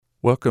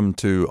Welcome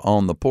to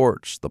On the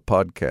Porch, the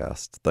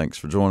podcast. Thanks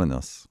for joining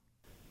us.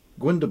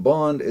 Gwenda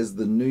Bond is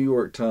the New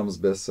York Times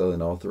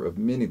bestselling author of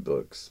many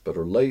books, but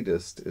her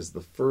latest is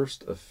the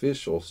first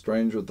official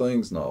Stranger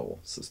Things novel,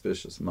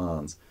 Suspicious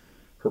Minds.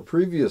 Her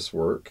previous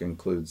work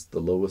includes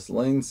the Lois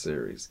Lane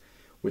series,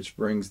 which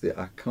brings the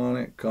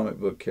iconic comic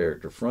book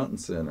character front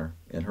and center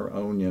in her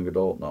own young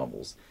adult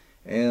novels,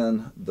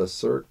 and the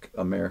Cirque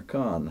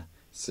Americaine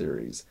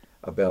series,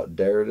 about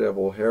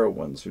daredevil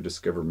heroines who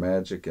discover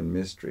magic and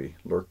mystery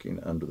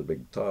lurking under the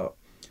big top.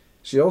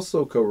 She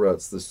also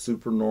co-writes the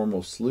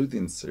Supernormal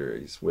Sleuthing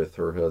series with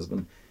her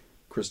husband,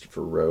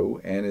 Christopher Rowe,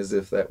 and as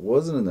if that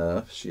wasn't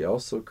enough, she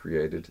also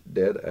created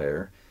Dead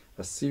Air,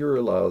 a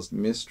serialized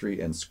mystery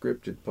and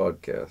scripted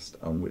podcast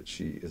on which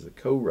she is a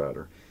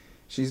co-writer.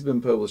 She's been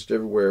published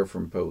everywhere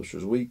from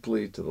Publishers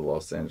Weekly to the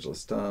Los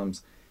Angeles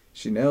Times.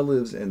 She now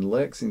lives in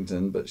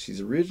Lexington, but she's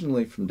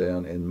originally from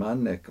down in my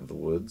neck of the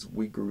woods.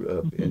 We grew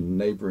up in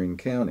neighboring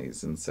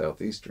counties in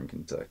southeastern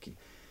Kentucky.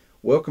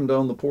 Welcome to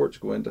On the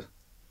Porch, Gwenda.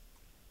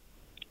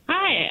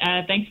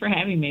 Hi, thanks for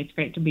having me. It's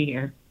great to be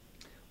here.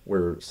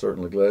 We're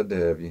certainly glad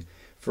to have you.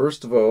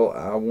 First of all,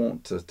 I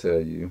want to tell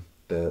you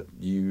that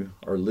you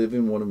are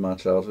living one of my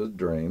childhood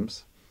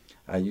dreams.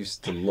 I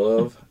used to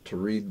love to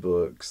read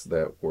books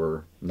that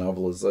were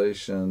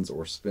novelizations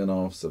or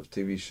spin-offs of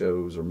TV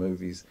shows or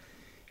movies.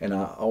 And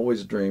I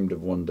always dreamed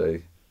of one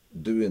day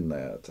doing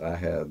that. I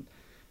had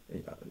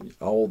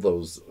all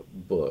those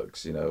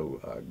books,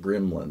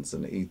 Gremlins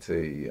and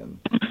E.T. and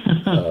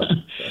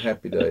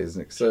Happy Days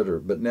and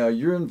etc. But now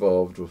you're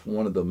involved with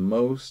one of the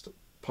most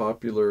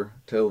popular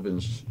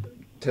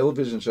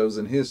television shows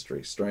in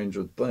history,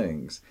 Stranger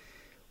Things,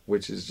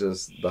 which is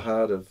just the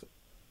height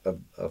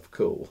of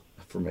cool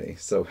for me.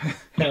 So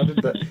how did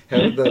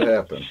that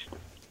happen?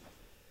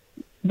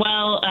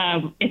 Well,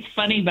 it's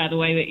funny, by the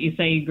way, that you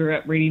say you grew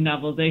up reading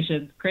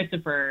novelizations.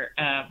 Christopher,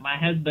 my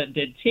husband,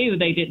 did too.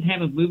 They didn't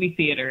have a movie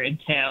theater in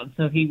town,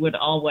 so he would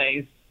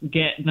always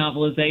get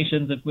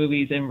novelizations of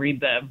movies and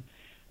read them.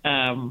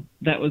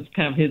 That was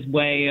kind of his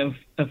way of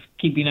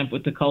keeping up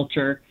with the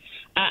culture.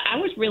 I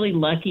was really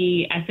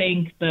lucky. I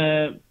think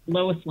the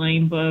Lois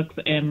Lane books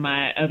and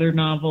my other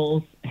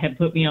novels had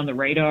put me on the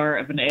radar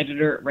of an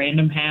editor at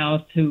Random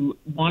House who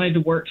wanted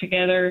to work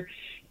together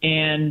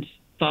and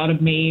thought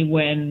of me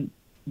when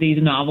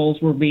these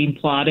novels were being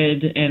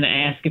plotted and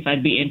asked if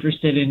I'd be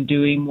interested in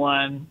doing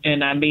one.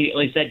 And I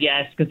immediately said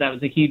yes, because I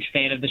was a huge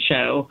fan of the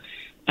show.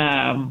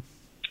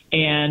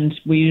 And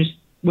we just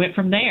went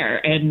from there.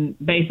 And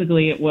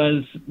basically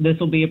this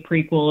will be a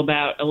prequel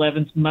about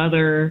Eleven's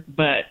mother.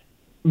 But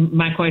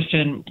my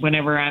question,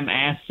 whenever I'm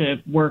asked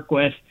to work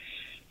with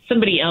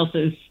somebody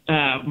else's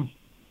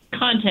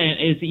content,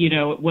 is,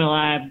 will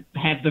I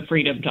have the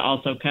freedom to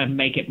also kind of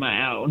make it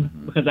my own?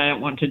 Mm-hmm. Because I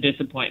don't want to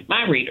disappoint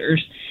my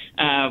readers,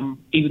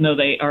 even though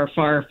they are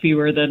far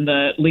fewer than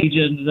the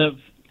legions of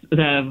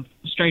the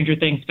Stranger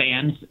Things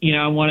fans.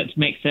 I want it to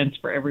make sense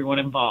for everyone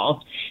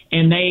involved.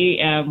 And they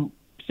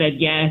said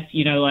yes,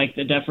 like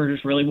the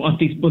Duffers really want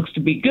these books to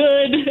be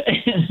good,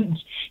 and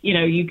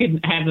you can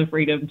have the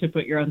freedom to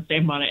put your own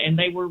stamp on it. And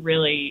they were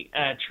really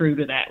true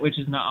to that, which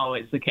is not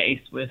always the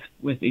case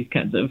with these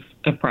kinds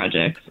of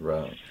projects.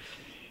 Right.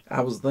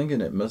 I was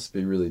thinking it must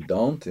be really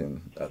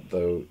daunting,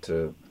 though,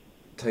 to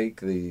take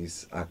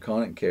these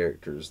iconic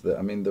characters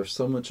they're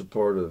so much a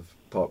part of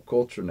pop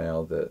culture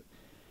now that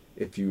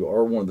if you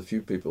are one of the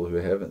few people who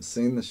haven't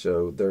seen the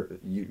show,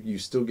 you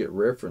still get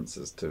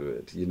references to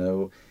it, And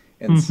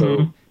mm-hmm.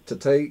 So to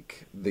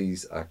take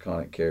these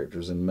iconic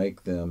characters and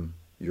make them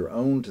your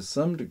own to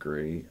some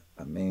degree,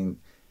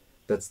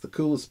 that's the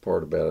coolest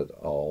part about it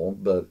all,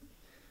 but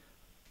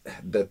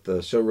that the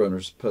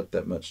showrunners put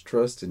that much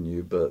trust in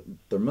you, but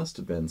there must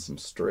have been some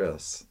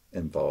stress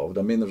involved.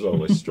 There's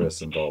always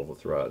stress involved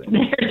with writing.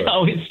 There's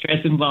always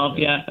stress involved,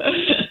 yeah.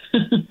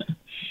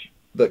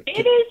 But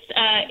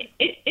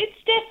it's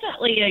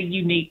definitely a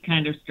unique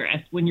kind of stress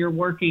when you're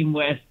working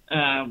with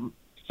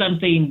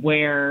something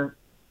where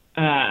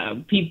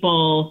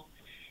people,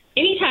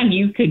 anytime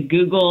you could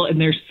Google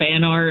and there's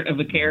fan art of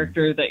a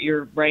character that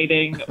you're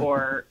writing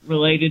or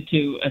related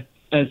to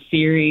a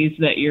series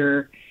that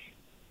you're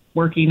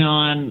working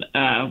on,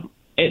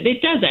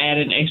 it does add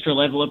an extra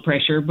level of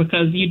pressure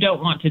because you don't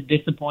want to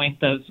disappoint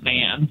those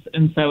fans.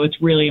 And so it's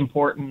really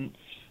important,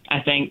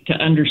 I think, to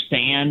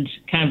understand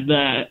kind of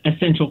the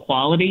essential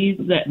qualities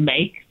that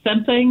make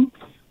something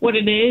what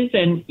it is.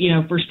 And,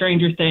 for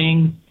Stranger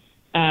Things,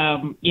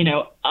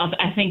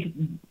 I think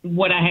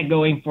what I had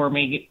going for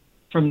me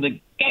from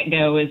the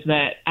get-go is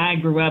that I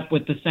grew up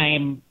with the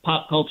same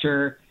pop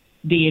culture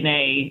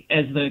DNA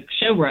as the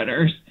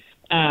showrunners.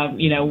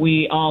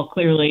 We all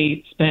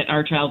clearly spent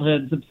our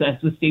childhoods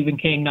obsessed with Stephen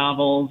King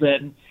novels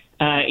and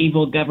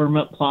evil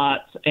government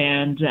plots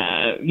and,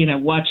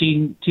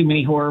 watching too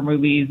many horror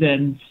movies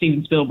and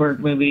Steven Spielberg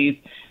movies.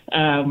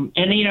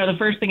 The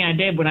first thing I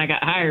did when I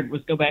got hired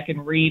was go back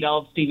and read all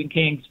of Stephen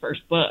King's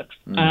first books.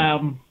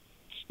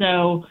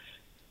 So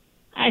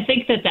I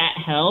think that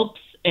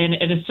helps. And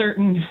at a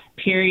certain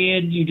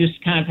period, you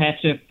just kind of have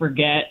to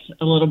forget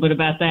a little bit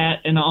about that.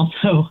 And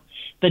also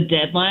the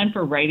deadline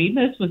for writing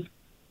this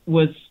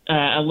was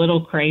a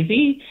little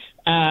crazy.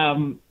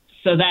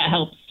 So that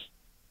helps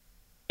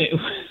too.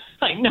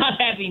 Like not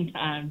having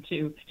time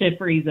to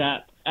freeze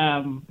up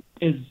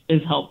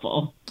is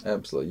helpful.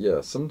 Absolutely,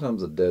 yeah.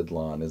 Sometimes a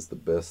deadline is the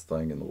best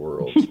thing in the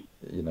world,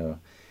 you know.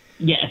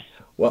 Yes.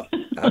 Well,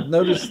 I've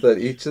noticed that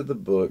each of the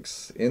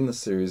books in the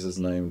series is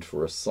named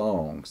for a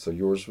song. So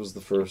yours was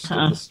the first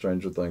of the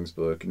Stranger Things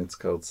book, and it's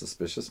called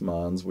Suspicious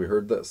Minds. We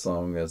heard that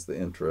song as the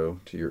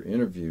intro to your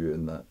interview,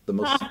 and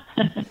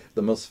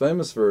the most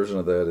famous version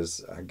of that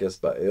is, I guess,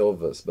 by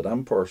Elvis, but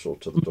I'm partial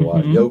to the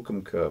Dwight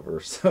Yoakam cover.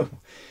 So,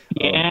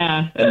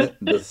 yeah. And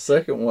the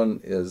second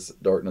one is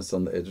Darkness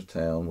on the Edge of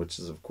Town, which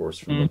is, of course,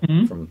 from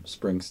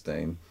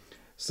Springsteen.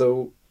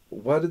 So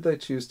why did they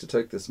choose to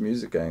take this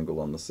music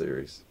angle on the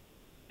series?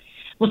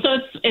 Well, so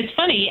it's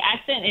funny. I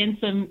sent in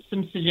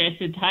some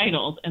suggested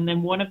titles, and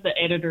then one of the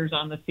editors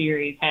on the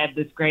series had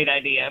this great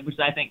idea, which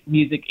I think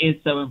music is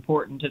so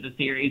important to the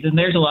series. And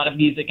there's a lot of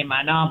music in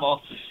my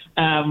novel.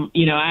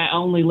 I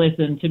only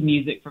listened to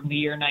music from the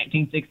year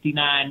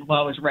 1969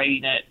 while I was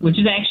writing it, which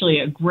is actually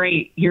a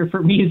great year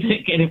for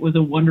music, and it was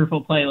a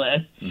wonderful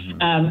playlist.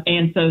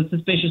 And so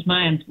Suspicious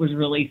Minds was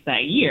released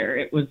that year.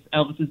 It was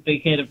Elvis's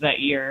big hit of that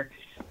year.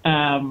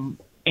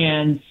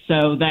 And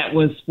so that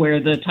was where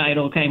the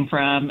title came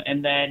from.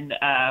 And then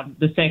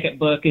the second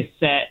book is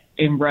set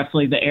in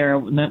roughly the era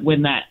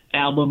when that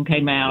album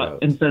came out. Right.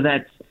 And so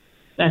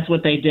that's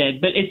what they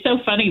did. But it's so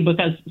funny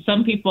because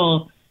some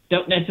people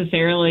don't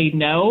necessarily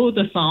know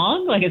the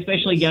song, like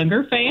especially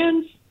younger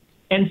fans.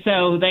 And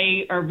so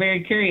they are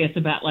very curious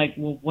about like,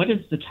 well, what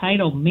does the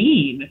title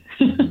mean?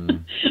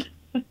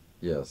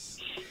 Yes.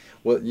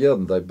 Well, yeah,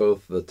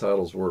 the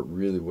titles work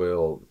really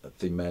well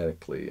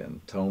thematically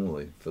and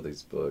tonally for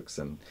these books.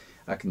 And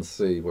I can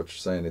see what you're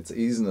saying. It's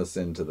easing us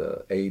into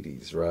the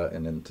 80s, right?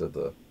 And into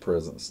the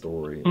present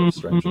story of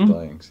Stranger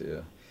Things,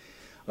 yeah.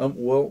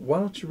 Well, why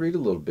don't you read a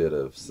little bit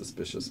of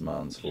Suspicious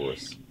Minds for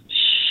us?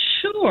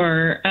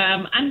 Sure.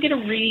 I'm going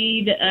to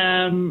read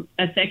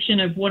a section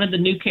of one of the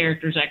new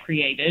characters I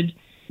created.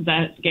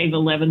 That gave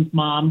Eleven's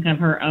mom kind of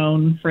her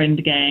own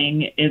friend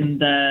gang in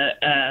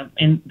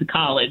the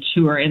college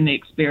who are in the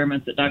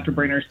experiments that Dr.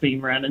 Brenner's being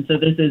run. And so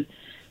this is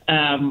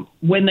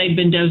when they've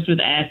been dosed with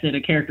acid,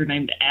 a character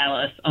named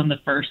Alice on the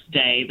first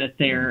day that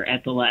they're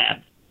at the lab.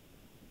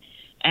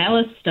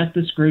 Alice stuck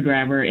the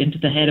screwdriver into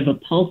the head of a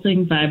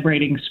pulsing,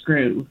 vibrating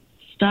screw.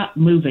 Stop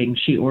moving,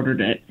 she ordered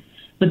it.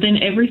 But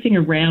then everything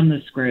around the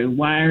screw,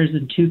 wires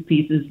and tooth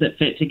pieces that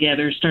fit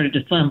together, started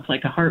to thump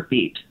like a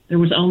heartbeat. There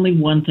was only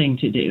one thing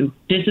to do,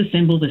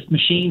 disassemble this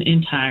machine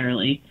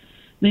entirely.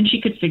 Then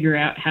she could figure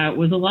out how it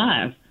was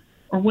alive.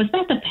 Or was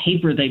that the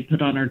paper they'd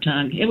put on her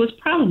tongue? It was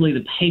probably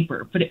the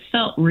paper, but it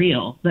felt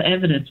real. The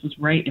evidence was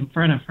right in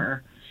front of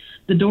her.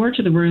 The door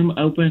to the room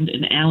opened,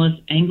 and Alice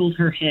angled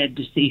her head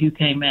to see who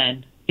came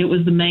in. It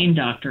was the main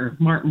doctor,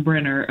 Martin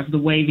Brenner, of the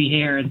wavy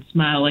hair and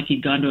smile like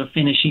he'd gone to a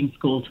finishing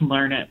school to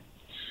learn it.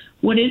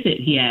 What is it?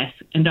 He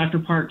asked, and Dr.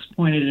 Parks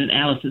pointed in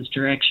Alice's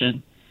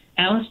direction.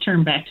 Alice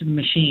turned back to the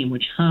machine,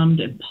 which hummed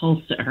and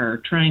pulsed at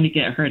her, trying to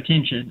get her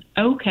attention.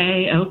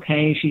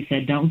 Okay, she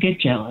said, don't get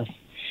jealous.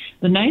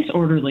 The nice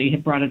orderly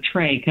had brought a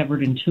tray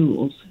covered in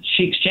tools.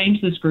 She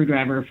exchanged the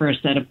screwdriver for a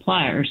set of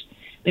pliers.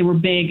 They were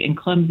big and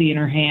clumsy in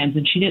her hands,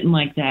 and she didn't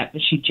like that,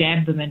 but she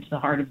jabbed them into the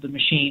heart of the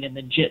machine and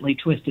then gently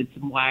twisted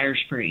some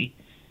wires free.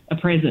 A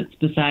presence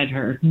beside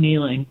her,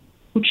 kneeling.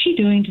 What's she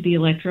doing to the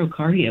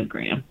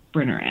electrocardiogram?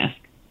 Brenner asked.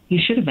 He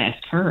should have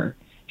asked her.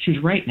 She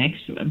was right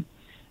next to him.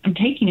 I'm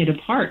taking it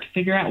apart to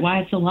figure out why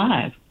it's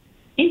alive.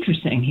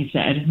 Interesting, he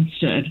said, and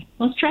stood.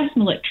 Let's try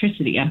some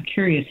electricity. I'm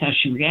curious how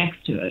she reacts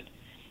to it.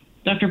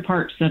 Dr.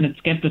 Parks sounded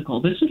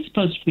skeptical. This was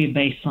supposed to be a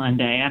baseline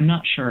day. I'm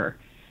not sure.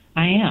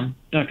 I am,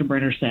 Dr.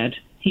 Brenner said.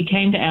 He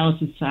came to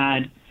Alice's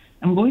side.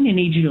 I'm going to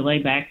need you to lay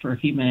back for a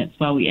few minutes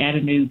while we add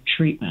a new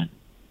treatment.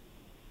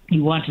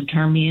 You want to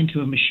turn me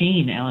into a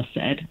machine, Alice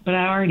said, but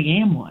I already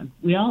am one.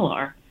 We all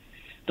are.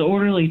 The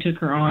orderly took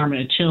her arm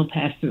and a chill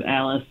passed through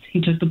Alice.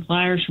 He took the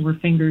pliers from her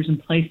fingers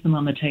and placed them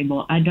on the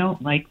table. I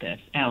don't like this,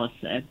 Alice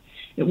said.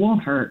 It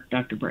won't hurt,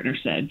 Dr. Brenner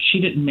said. She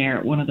didn't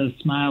merit one of those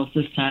smiles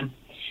this time.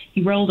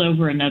 He rolled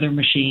over another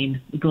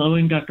machine. The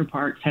glowing Dr.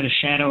 Parks had a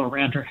shadow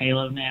around her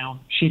halo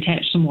now. She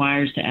attached some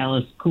wires to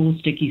Alice, cool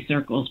sticky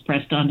circles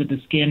pressed onto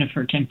the skin of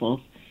her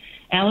temples.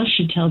 Alice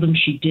should tell them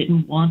she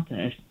didn't want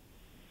this.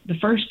 The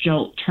first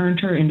jolt turned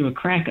her into a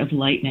crack of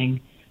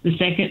lightning. The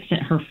second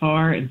sent her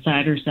far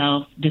inside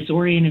herself.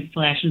 Disoriented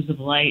flashes of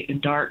light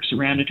and dark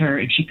surrounded her,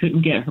 and she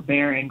couldn't get her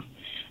bearings.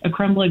 A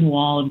crumbling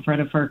wall in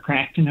front of her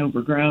cracked and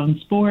overgrown.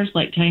 Spores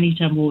like tiny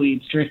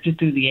tumbleweeds drifted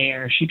through the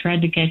air. She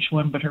tried to catch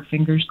one, but her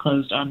fingers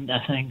closed on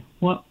nothing.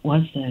 What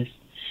was this?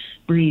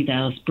 Breathe,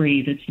 Alice,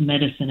 breathe. It's the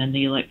medicine and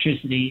the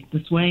electricity.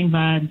 The swaying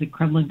vines and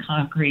crumbling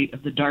concrete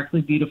of the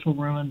darkly beautiful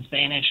ruins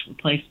vanished,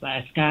 replaced by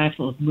a sky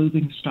full of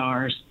moving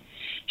stars.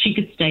 She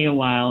could stay a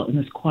while in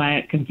this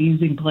quiet,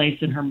 confusing place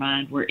in her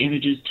mind where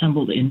images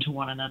tumbled into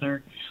one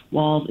another,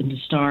 walls into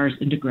stars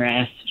into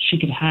grass. She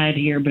could hide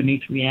here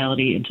beneath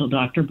reality until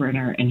Dr.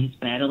 Brenner and his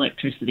bad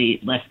electricity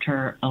left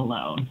her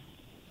alone.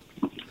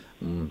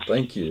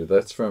 Thank you.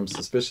 That's from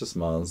Suspicious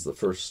Minds, the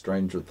first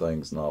Stranger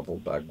Things novel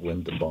by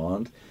Gwenda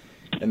Bond,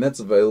 and that's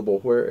available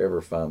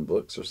wherever fine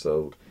books are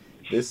sold.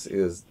 This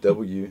is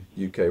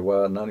WUKY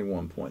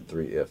 91.3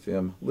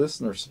 FM,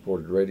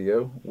 listener-supported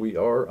radio. We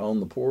are On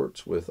the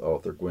Porch with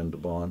author Gwenda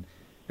Bond,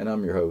 and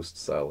I'm your host,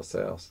 Silas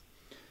House.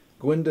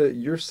 Gwenda,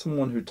 you're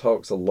someone who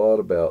talks a lot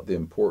about the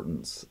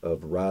importance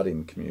of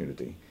writing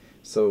community.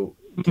 So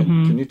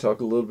can you talk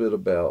a little bit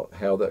about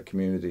how that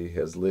community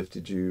has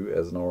lifted you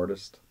as an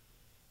artist?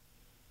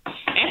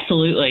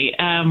 Absolutely.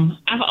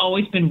 I've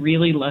always been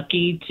really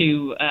lucky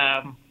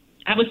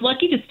I was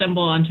lucky to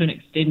stumble onto an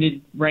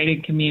extended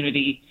writing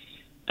community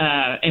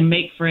and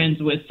make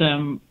friends with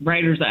some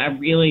writers that I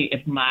really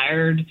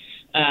admired,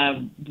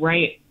 from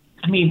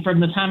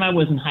the time I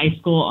was in high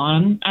school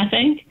on, I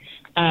think.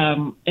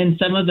 And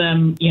some of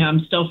them,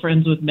 I'm still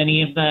friends with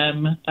many of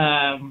them,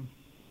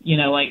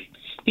 like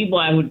people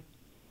I would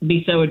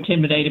be so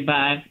intimidated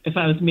by if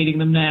I was meeting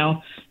them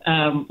now,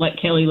 like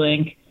Kelly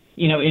Link,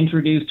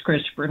 introduced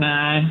Christopher and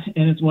I,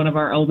 and is one of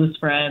our oldest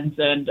friends,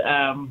 and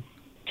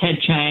Ted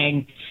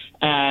Chiang.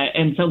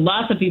 And so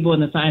lots of people in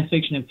the science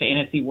fiction and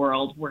fantasy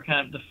world were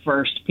kind of the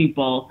first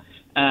people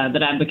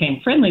that I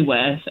became friendly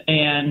with.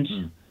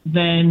 And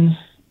then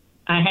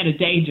I had a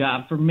day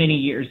job for many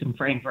years in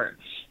Frankfurt.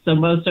 So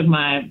most of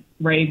my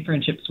writing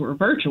friendships were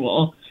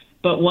virtual.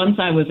 But once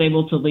I was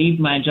able to leave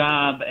my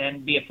job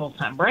and be a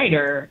full-time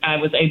writer, I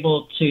was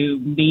able to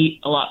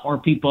meet a lot more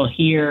people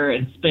here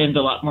and spend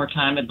a lot more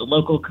time in the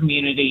local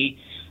community.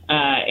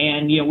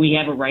 And we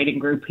have a writing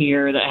group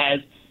here that has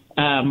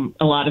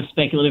a lot of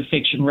speculative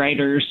fiction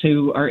writers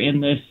who are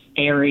in this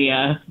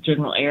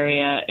general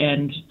area.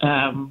 And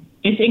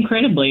it's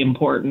incredibly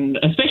important,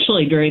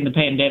 especially during the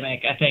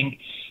pandemic, I think,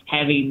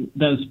 having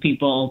those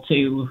people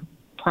to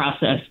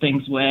process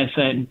things with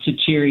and to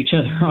cheer each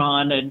other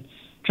on and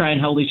try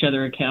and hold each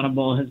other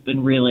accountable has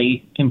been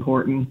really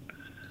important.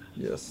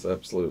 Yes,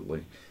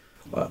 absolutely.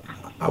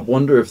 I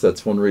wonder if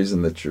that's one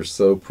reason that you're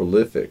so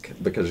prolific,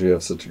 because you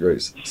have such a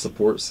great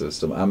support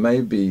system. I may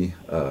be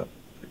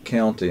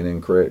counting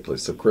incorrectly,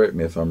 so correct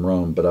me if I'm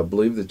wrong, but I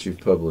believe that you've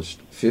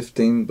published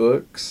 15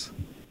 books.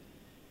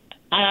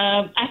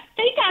 I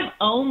think I've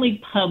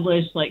only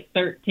published like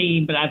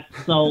 13, but I've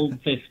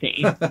sold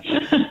 15.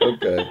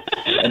 Okay,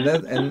 and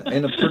that and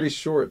in a pretty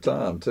short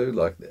time too.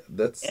 Like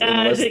that's in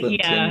less than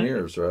 10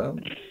 years, right?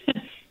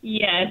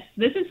 Yes,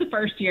 this is the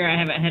first year I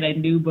haven't had a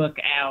new book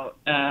out,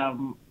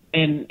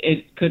 and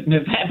it couldn't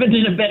have happened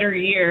in a better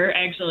year,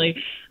 actually.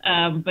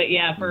 But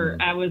yeah,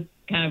 I was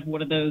kind of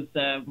one of those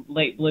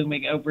late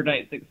blooming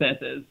overnight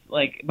successes.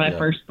 Like my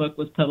first book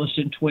was published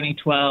in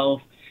 2012.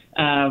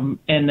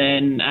 And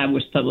then I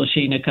was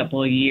publishing a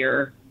couple a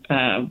year,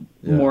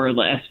 more or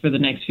less, for the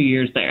next few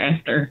years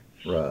thereafter.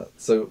 Right.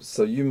 So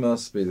you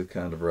must be the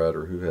kind of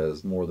writer who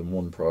has more than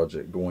one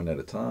project going at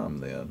a time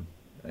then,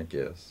 I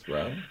guess,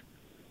 right?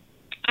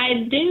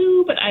 I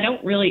do, but I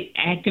don't really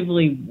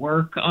actively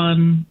work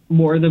on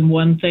more than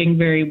one thing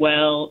very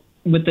well,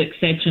 with the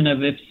exception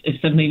of if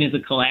something is a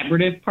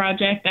collaborative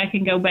project, I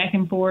can go back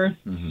and forth,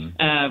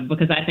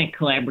 because I think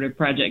collaborative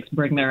projects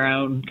bring their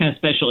own kind of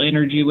special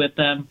energy with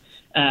them.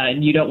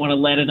 And you don't want to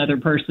let another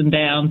person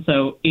down.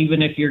 So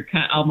even if you're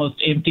kind of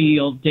almost empty,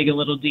 you'll dig a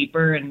little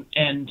deeper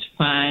and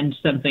find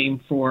something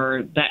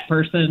for that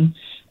person.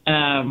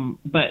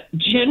 But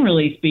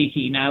generally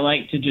speaking, I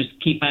like to just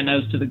keep my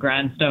nose to the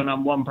grindstone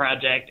on one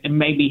project and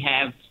maybe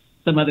have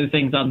some other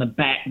things on the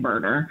back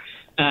burner.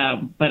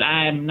 But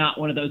I am not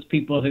one of those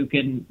people who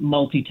can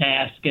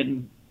multitask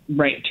and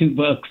write 2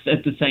 books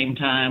at the same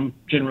time,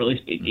 generally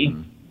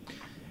speaking.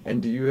 And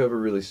do you have a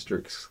really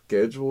strict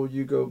schedule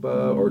you go by,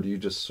 or do you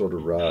just sort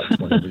of write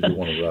whenever you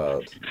want to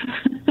write?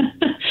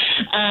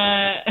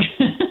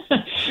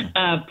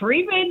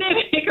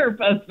 Pre-pandemic or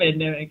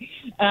post-pandemic?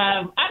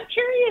 I'm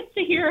curious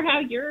to hear how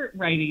your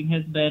writing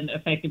has been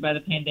affected by the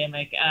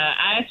pandemic.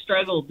 I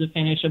struggled to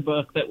finish a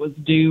book that was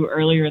due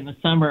earlier in the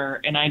summer,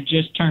 and I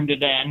just turned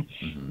it in.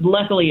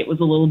 Luckily, it was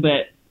a little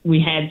bit, we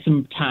had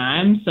some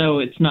time, so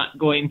it's not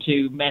going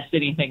to mess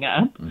anything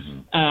up.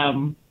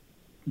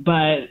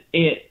 But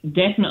it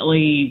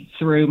definitely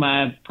threw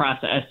my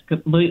process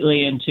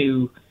completely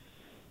into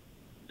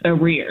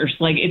arrears.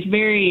 Like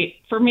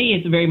for me,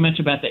 it's very much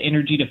about the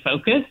energy to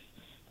focus.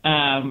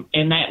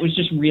 And that was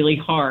just really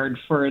hard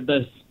for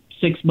the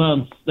 6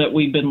 months that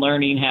we've been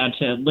learning how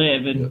to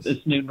live in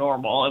this new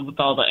normal, and with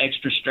all the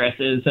extra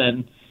stresses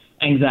and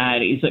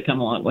anxieties that come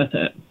along with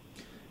it.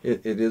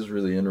 It is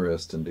really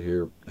interesting to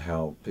hear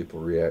how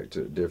people react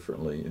to it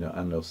differently.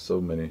 I know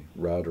so many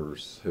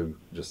writers who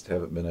just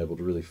haven't been able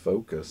to really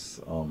focus.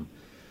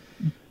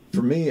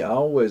 For me, I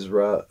always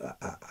write.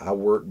 I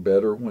work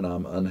better when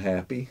I'm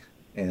unhappy,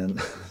 and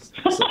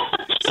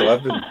so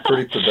I've been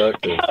pretty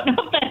productive. I don't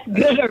know if that's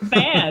good or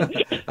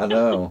bad. I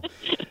know.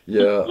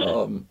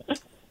 Yeah.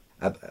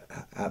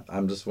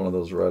 I'm just one of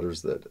those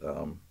writers that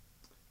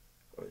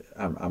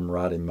I'm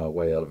writing my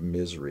way out of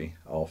misery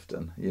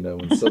often,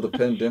 and so the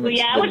pandemic.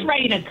 Well, I was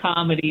writing a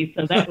comedy,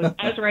 so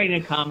I was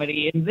writing a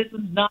comedy, and this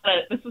is not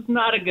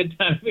a good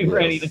time to be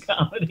writing a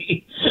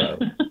comedy.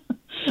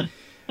 Right.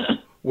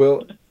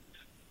 Well,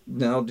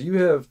 now, do you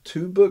have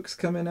two books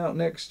coming out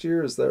next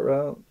year? Is that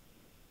right?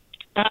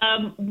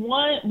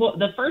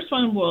 The first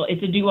one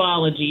it's a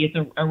duology. It's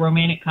a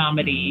romantic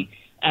comedy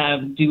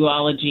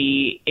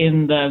duology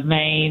in the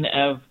vein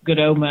of Good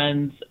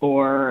Omens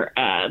or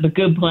The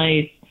Good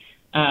Place.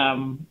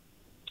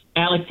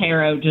 Alex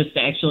Harrow just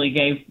actually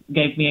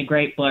gave me a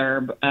great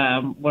blurb.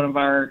 One of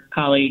our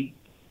colleague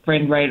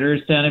friend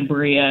writers down in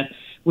Berea,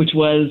 which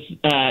was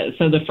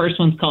so the first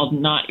one's called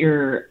Not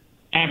Your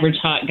Average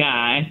Hot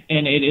Guy,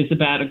 and it is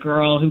about a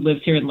girl who lives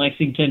here in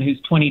Lexington who's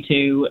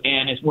 22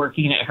 and is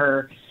working at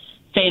her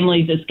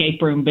family's escape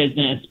room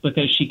business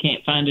because she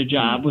can't find a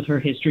job with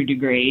her history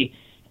degree,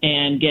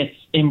 and gets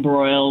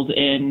embroiled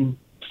in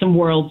some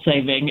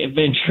world-saving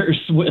adventures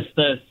with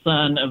the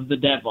son of the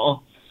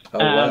devil. Oh,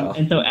 wow.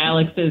 And so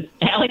Alex's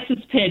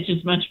pitch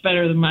is much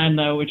better than mine,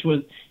 though, which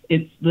was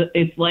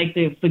it's like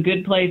if The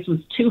Good Place was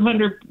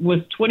 20%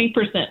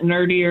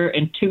 nerdier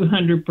and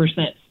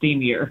 200%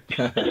 steamier.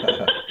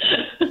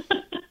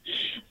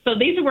 So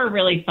these were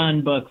really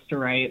fun books to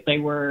write. They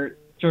were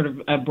sort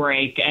of a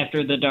break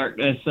after the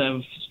darkness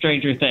of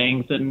Stranger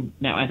Things, and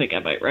now I think I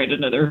might write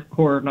another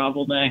horror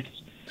novel next.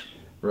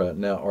 Right.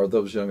 Now, are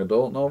those young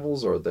adult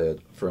novels, or are they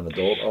for an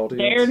adult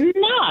audience? They're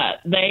not.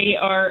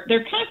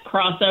 They're kind of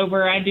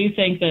crossover. I do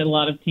think that a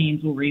lot of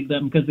teens will read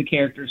them because the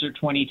characters are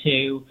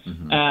 22,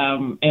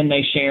 and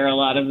they share a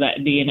lot of that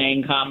DNA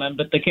in common,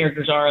 but the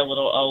characters are a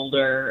little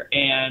older,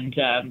 and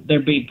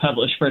they're being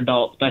published for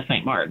adults by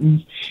St.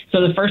 Martin's.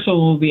 So the first one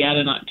will be out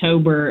in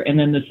October, and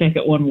then the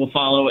second one will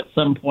follow at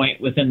some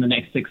point within the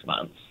next 6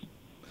 months.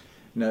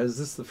 Now, is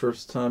this the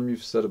first time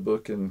you've set a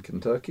book in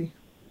Kentucky?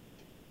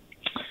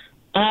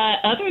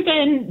 Other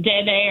than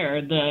Dead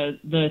Air,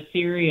 the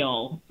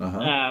serial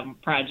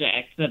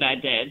project that I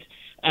did,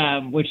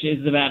 which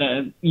is about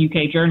a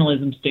UK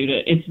journalism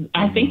student,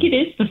 I think it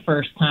is the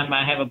first time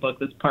I have a book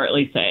that's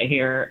partly set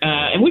here,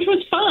 and which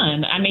was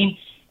fun. I mean,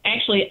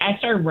 actually, I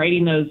started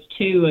writing those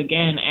two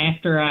again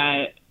after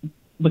I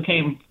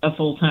became a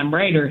full-time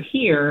writer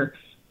here,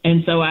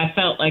 and so I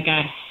felt like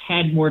I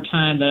had more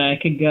time that I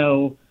could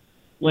go,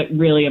 like,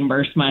 really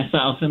immerse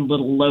myself in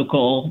little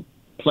local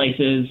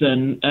places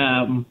and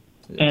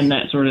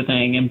that sort of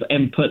thing,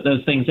 and put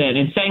those things in.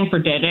 And same for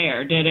Dead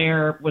Air. Dead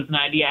Air was an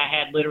idea I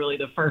had literally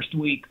the first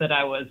week that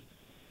I was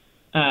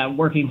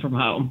working from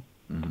home.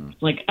 It's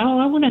like,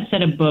 I want to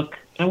set a book.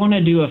 I want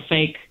to do a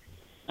fake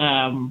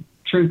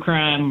true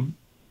crime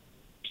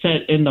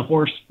set in the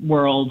horse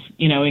world,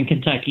 in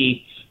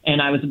Kentucky.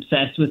 And I was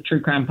obsessed with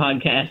true crime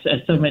podcasts,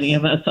 as so many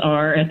of us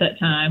are at that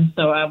time.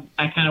 So I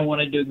kind of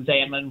wanted to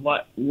examine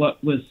what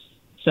was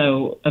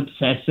so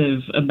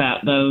obsessive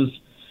about those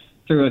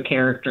through a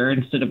character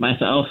instead of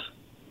myself.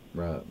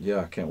 Right.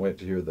 Yeah, I can't wait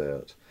to hear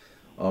that.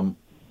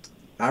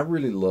 I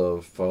really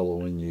love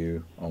following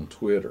you on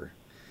Twitter,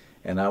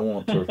 and I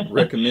want to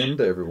recommend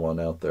to everyone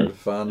out there to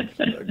find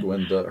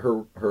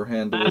Gwenda. Her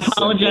handle is I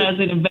apologize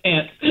in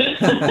advance.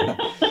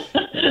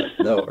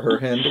 No, her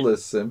handle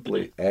is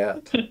simply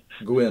at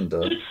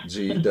Gwenda,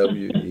 Gwenda.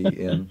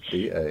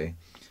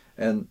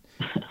 And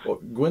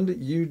Gwenda,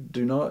 you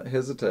do not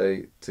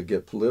hesitate to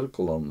get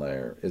political on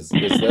there. Is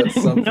that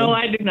something? No,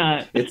 I do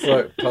not. It's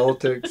like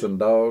politics and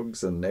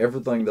dogs and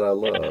everything that I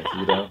love,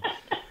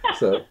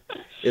 So,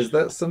 is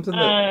that something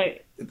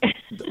that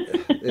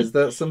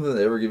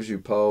ever gives you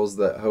pause?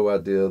 That whole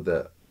idea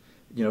that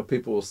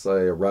people will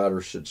say a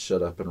writer should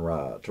shut up and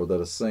write, or that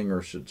a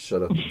singer should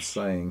shut up and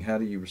sing. How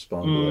do you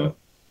respond to that?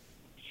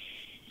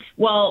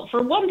 Well,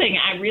 for one thing,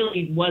 I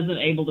really wasn't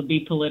able to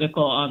be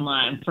political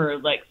online for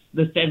like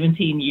the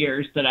 17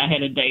 years that I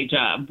had a day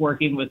job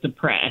working with the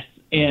press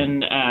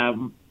in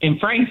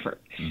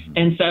Frankfurt.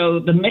 And so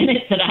the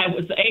minute that I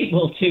was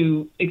able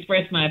to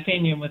express my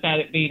opinion without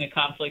it being a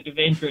conflict of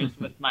interest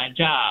with my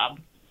job,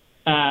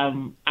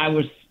 I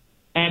was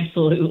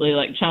absolutely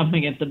like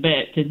chomping at the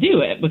bit to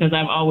do it because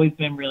I've always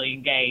been really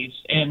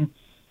engaged. And,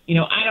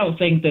 I don't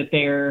think that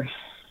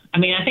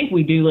I think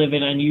we do live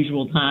in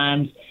unusual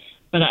times,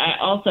 but I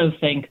also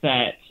think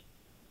that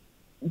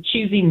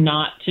choosing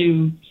not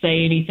to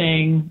say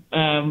anything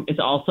is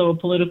also a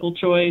political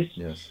choice.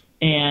 Yes.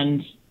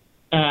 And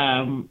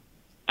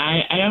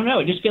I don't know.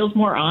 It just feels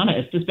more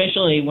honest,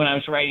 especially when I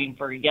was writing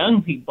for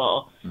young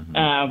people.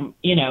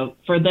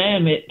 For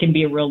them, it can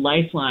be a real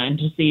lifeline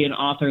to see an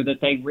author that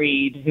they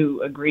read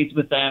who agrees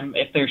with them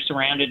if they're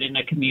surrounded in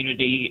a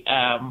community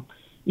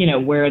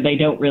where they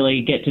don't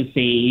really get to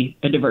see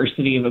a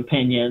diversity of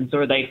opinions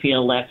or they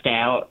feel left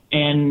out.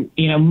 And,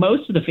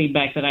 most of the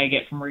feedback that I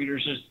get from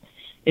readers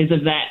is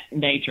of that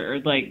nature,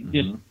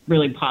 just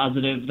really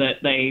positive that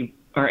they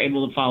are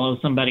able to follow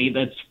somebody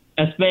that's,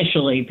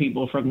 especially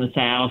people from the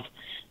South,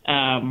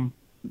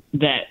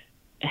 that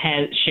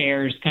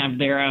shares kind of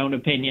their own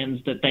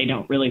opinions that they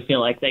don't really feel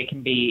like they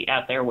can be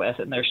out there with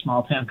in their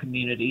small town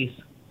communities.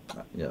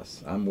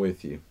 Yes, I'm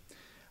with you.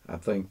 I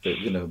think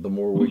that, the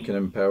more we can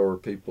empower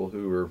people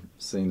who are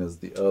seen as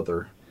the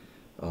other,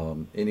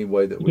 any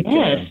way that we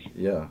can.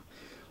 Yeah.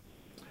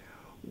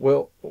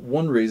 Well,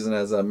 one reason,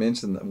 as I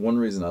mentioned, one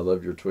reason I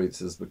love your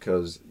tweets is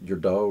because your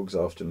dogs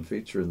often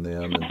feature in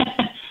them. And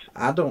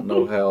I don't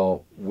know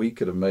how we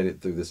could have made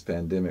it through this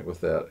pandemic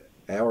without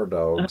our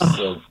dogs.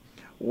 So,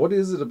 what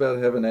is it about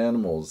having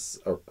animals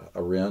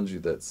around you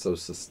that's so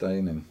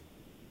sustaining?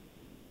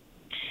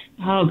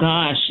 Oh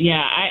gosh,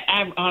 yeah.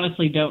 I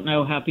honestly don't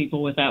know how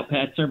people without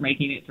pets are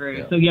making it through.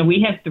 Yeah. So yeah,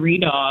 we have three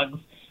dogs,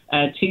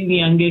 two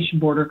youngish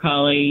border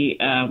collie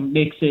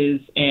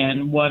mixes,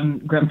 and one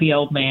grumpy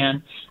old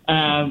man,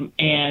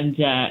 and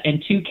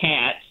two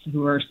cats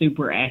who are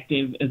super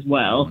active as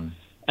well. Mm-hmm.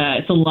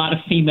 It's a lot of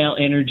female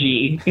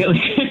energy.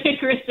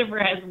 Christopher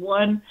has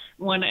one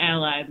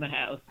ally in the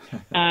house.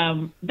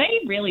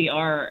 They really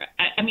are.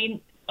 I mean,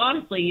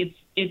 honestly,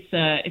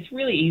 it's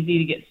really easy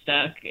to get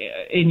stuck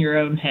in your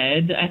own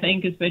head, I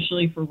think,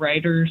 especially for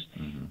writers,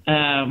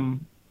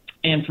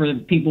 and for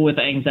people with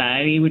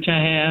anxiety, which I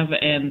have.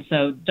 And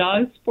so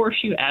dogs force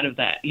you out of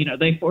that. You know,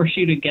 they force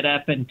you to get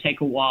up and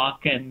take a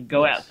walk and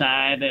go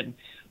outside and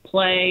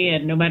play.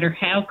 And no matter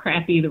how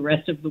crappy the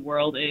rest of the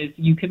world is,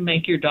 you can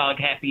make your dog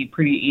happy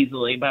pretty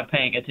easily by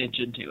paying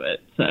attention to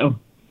it. So.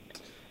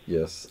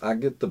 Yes, I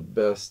get the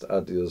best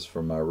ideas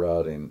for my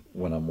writing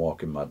when I'm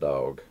walking my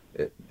dog.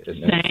 It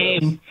never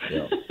fails.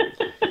 Yeah.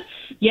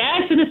 Yeah,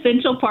 it's an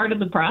essential part of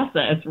the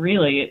process,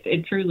 really.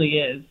 It truly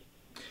is.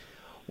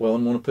 Well,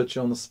 I'm going to put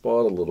you on the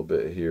spot a little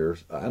bit here.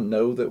 I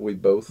know that we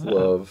both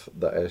love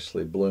the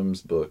Ashley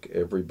Bloom's book,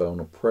 Every Bone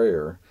a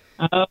Prayer.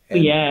 Oh,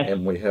 yeah.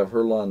 And we have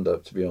her lined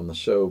up to be on the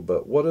show.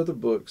 But what other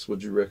books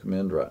would you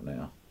recommend right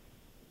now?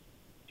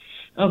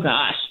 Oh,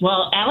 gosh.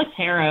 Well, Alex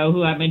Harrow,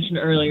 who I mentioned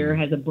earlier,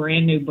 has a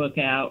brand new book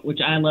out,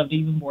 which I loved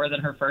even more than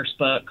her first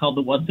book, called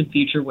The Once and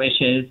Future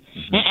Wishes.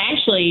 Mm-hmm. And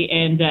Ashley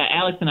and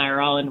Alex and I are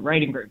all in a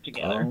writing group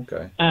together. Oh,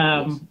 okay.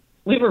 Yes.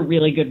 We have a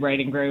really good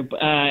writing group,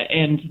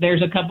 and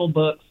there's a couple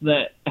books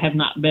that have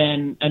not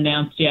been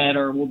announced yet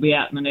or will be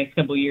out in the next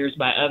couple of years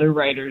by other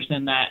writers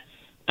in that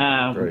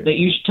that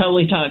you should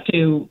totally talk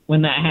to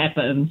when that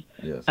happens.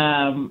 Yes.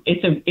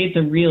 It's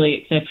a really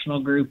exceptional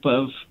group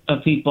of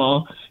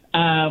people.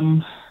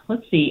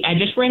 Let's see. I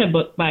just read a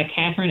book by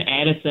Catherine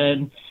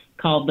Addison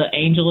called The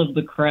Angel of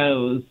the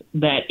Crows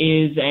that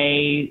is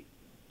a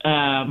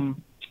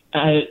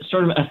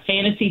sort of a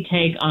fantasy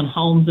take on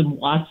Holmes and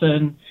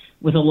Watson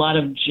with a lot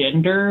of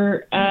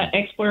gender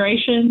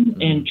exploration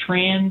and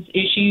trans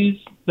issues,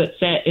 but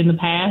set in the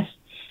past.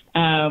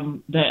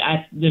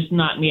 That just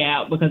knocked me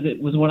out because it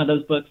was one of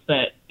those books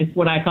that it's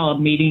what I call a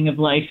meeting of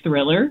life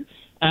thriller,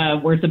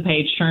 where it's a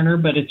page turner,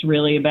 but it's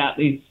really about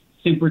these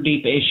super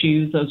deep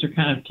issues. Those are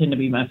tend to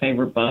be my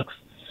favorite books.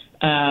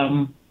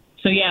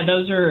 So yeah,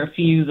 those are a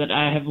few that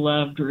I have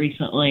loved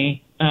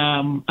recently.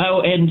 And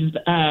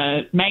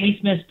Maggie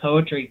Smith's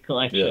poetry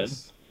collection.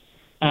 Yes.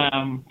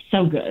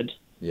 So good.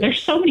 Yes.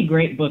 There's so many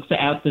great books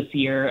out this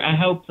year. I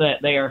hope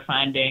that they are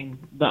finding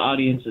the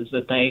audiences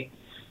that they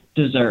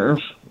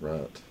deserve.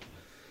 Right.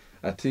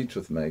 I teach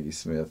with Maggie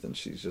Smith, and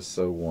she's just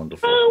so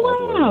wonderful. Oh, all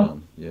the way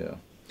around. Yeah.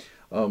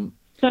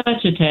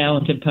 Such a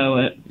talented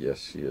poet. Yes,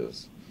 she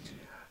is.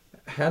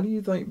 How do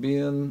you think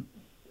being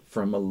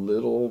from a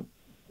little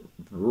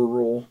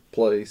rural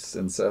place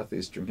in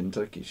southeastern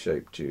Kentucky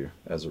shaped you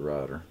as a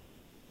writer?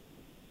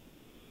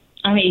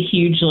 I mean,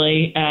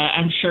 hugely.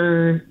 I'm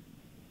sure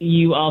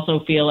you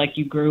also feel like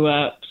you grew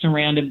up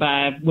surrounded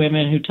by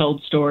women who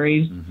told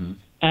stories,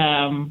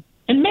 and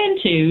men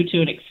too,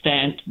 to an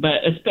extent,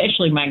 but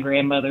especially my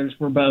grandmothers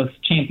were both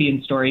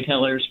champion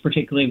storytellers,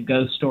 particularly of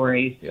ghost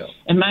stories. Yeah.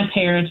 And my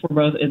parents were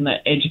both in the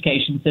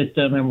education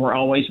system and were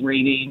always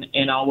reading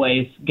and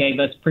always gave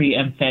us pretty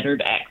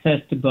unfettered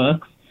access to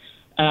books.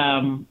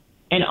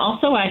 And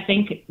also, I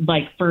think,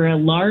 like, for a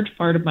large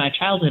part of my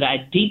childhood,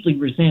 I deeply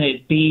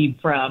resented being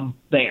from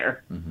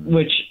there,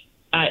 which,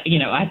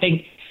 I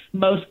think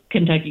most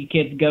Kentucky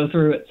kids go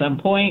through at some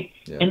point.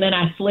 Yeah. And then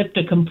I flipped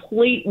a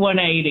complete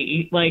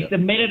 180. Like, the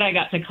minute I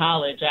got to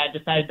college, I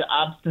decided to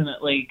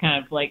obstinately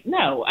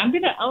no, I'm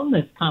going to own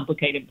this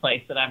complicated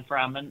place that I'm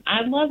from, and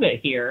I love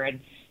it here.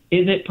 And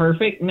is it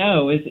perfect?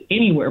 No. Is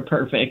anywhere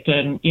perfect?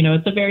 And,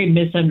 it's a very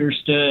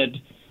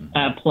misunderstood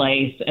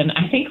place. And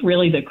I think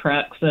really the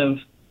crux of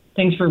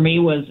things for me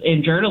was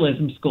in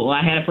journalism school.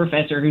 I had a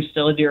professor who's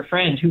still a dear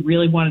friend who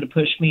really wanted to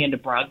push me into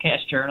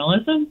broadcast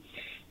journalism.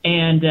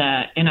 And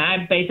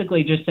I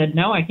basically just said,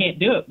 no, I can't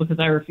do it because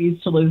I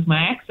refuse to lose my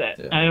accent.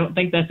 Yeah. I don't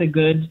think that's a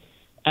good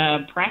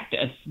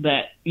practice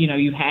that,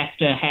 you have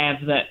to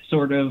have that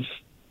sort of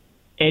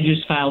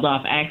edges filed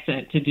off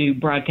accent to do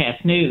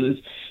broadcast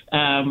news.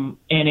 And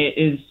it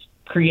is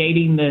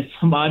creating this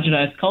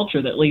homogenized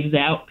culture that leaves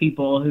out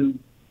people who,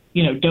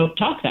 don't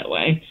talk that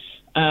way.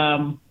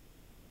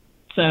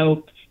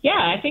 So,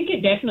 yeah, I think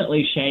it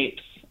definitely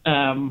shapes.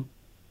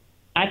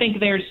 I think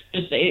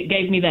it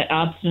gave me that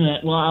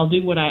obstinate, well, I'll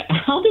do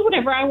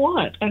whatever I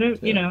want. I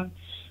don't,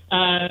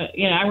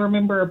 I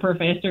remember a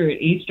professor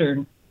at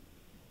Eastern.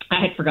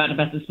 I had forgotten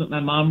about this, but my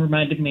mom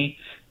reminded me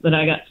that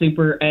I got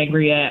super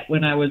angry at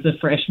when I was a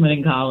freshman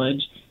in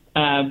college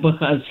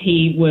because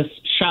he was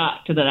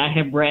shocked that I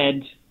had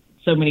read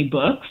so many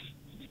books.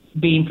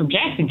 being from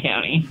Jackson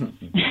County.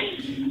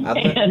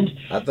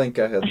 I think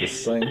I had the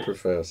same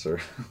professor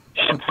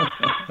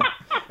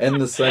and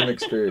the same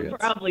experience.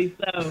 Probably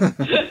so.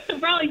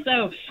 Probably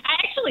so. I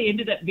actually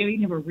ended up giving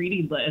him a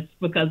reading list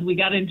because we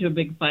got into a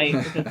big fight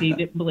because he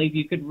didn't believe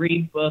you could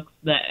read books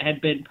that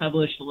had been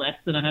published less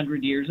than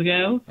 100 years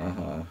ago.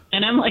 Uh-huh.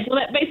 And I'm like, well,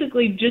 that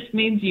basically just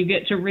means you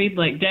get to read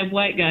like Dead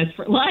White Guys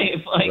for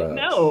Life. Like, Right.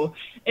 no.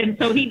 And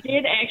so he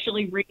did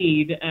actually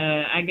read.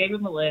 I gave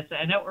him a list.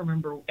 I don't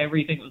remember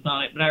everything that was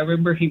on it, but I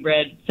remember he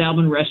read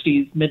Salman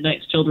Rushdie's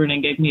Midnight's Children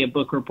and gave me a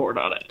book report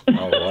on it.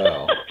 Oh,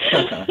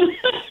 wow.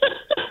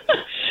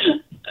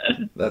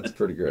 That's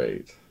pretty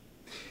great.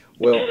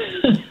 Well,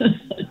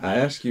 I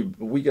asked you,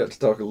 we got to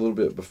talk a little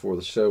bit before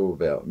the show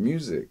about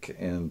music,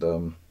 and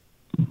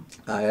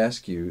I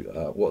asked you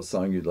what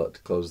song you'd like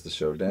to close the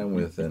show down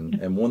with,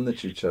 and one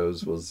that you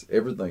chose was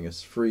Everything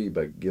is Free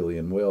by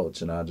Gillian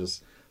Welch, and I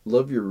just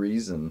love your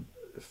reason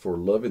for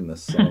loving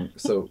this song.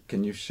 So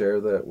can you share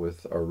that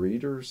with our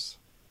readers?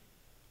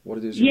 What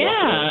it is you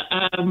like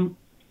about it?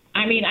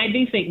 I mean, I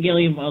do think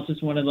Gillian Welch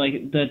is one of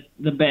like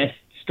the best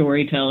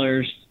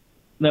storytellers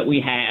that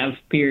we have,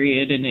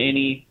 period, in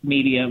any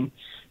medium.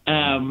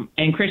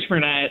 And Christopher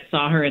and I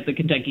saw her at the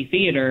Kentucky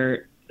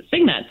Theater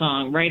sing that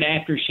song right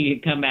after she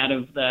had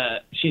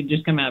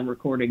just come out of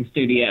recording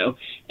studio.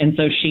 And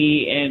so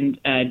she and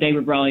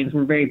David Rawlings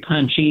were very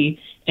punchy,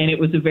 and it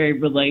was a very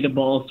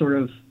relatable sort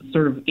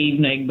of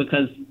evening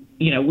because,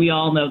 you know, we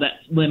all know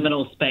that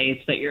liminal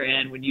space that you're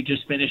in when you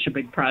just finish a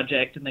big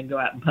project and then go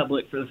out in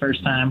public for the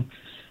first time.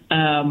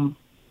 So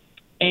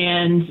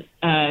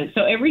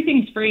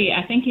Everything's Free,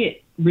 I think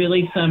it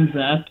really sums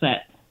up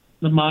that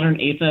the modern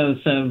ethos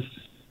of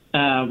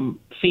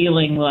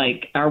feeling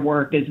like our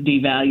work is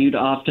devalued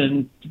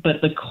often,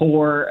 but the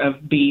core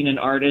of being an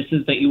artist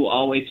is that you will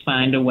always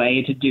find a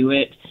way to do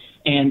it,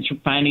 and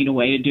finding a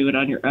way to do it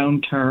on your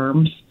own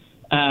terms.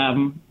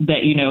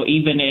 That, you know,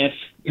 even if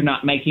you're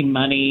not making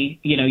money,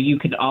 you know, you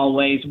can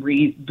always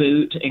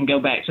reboot and go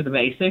back to the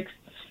basics.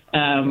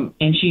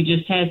 And she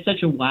just has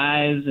such a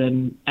wise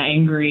and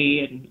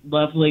angry and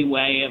lovely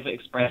way of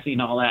expressing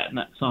all that in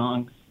that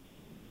song.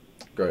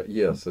 Great.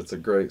 Yes, it's a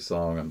great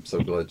song. I'm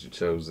so glad you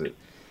chose it.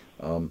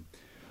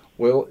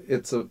 Well,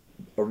 it's a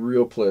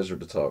real pleasure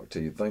to talk to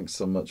you. Thanks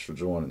so much for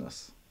joining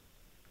us.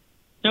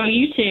 Oh,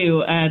 you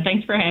too.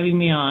 Thanks for having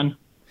me on.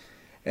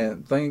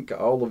 And thank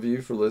all of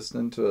you for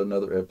listening to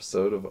another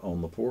episode of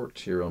On the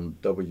Porch here on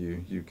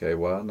WUKY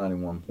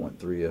 91.3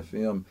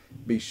 FM.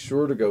 Be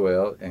sure to go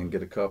out and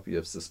get a copy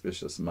of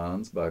Suspicious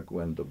Minds by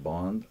Gwenda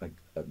Bond.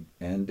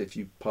 And if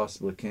you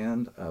possibly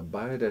can,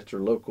 buy it at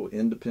your local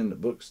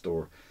independent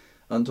bookstore.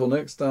 Until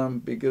next time,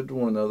 be good to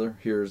one another.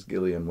 Here's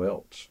Gillian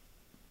Welch.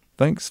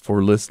 Thanks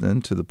for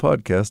listening to the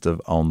podcast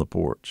of On the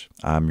Porch.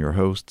 I'm your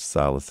host,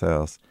 Silas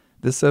House.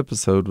 This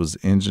episode was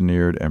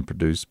engineered and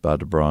produced by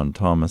DeBron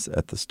Thomas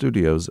at the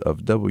studios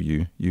of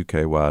WUKY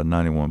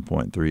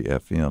 91.3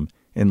 FM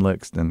in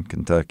Lexington,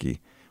 Kentucky.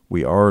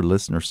 We are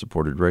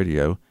listener-supported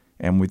radio,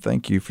 and we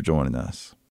thank you for joining us.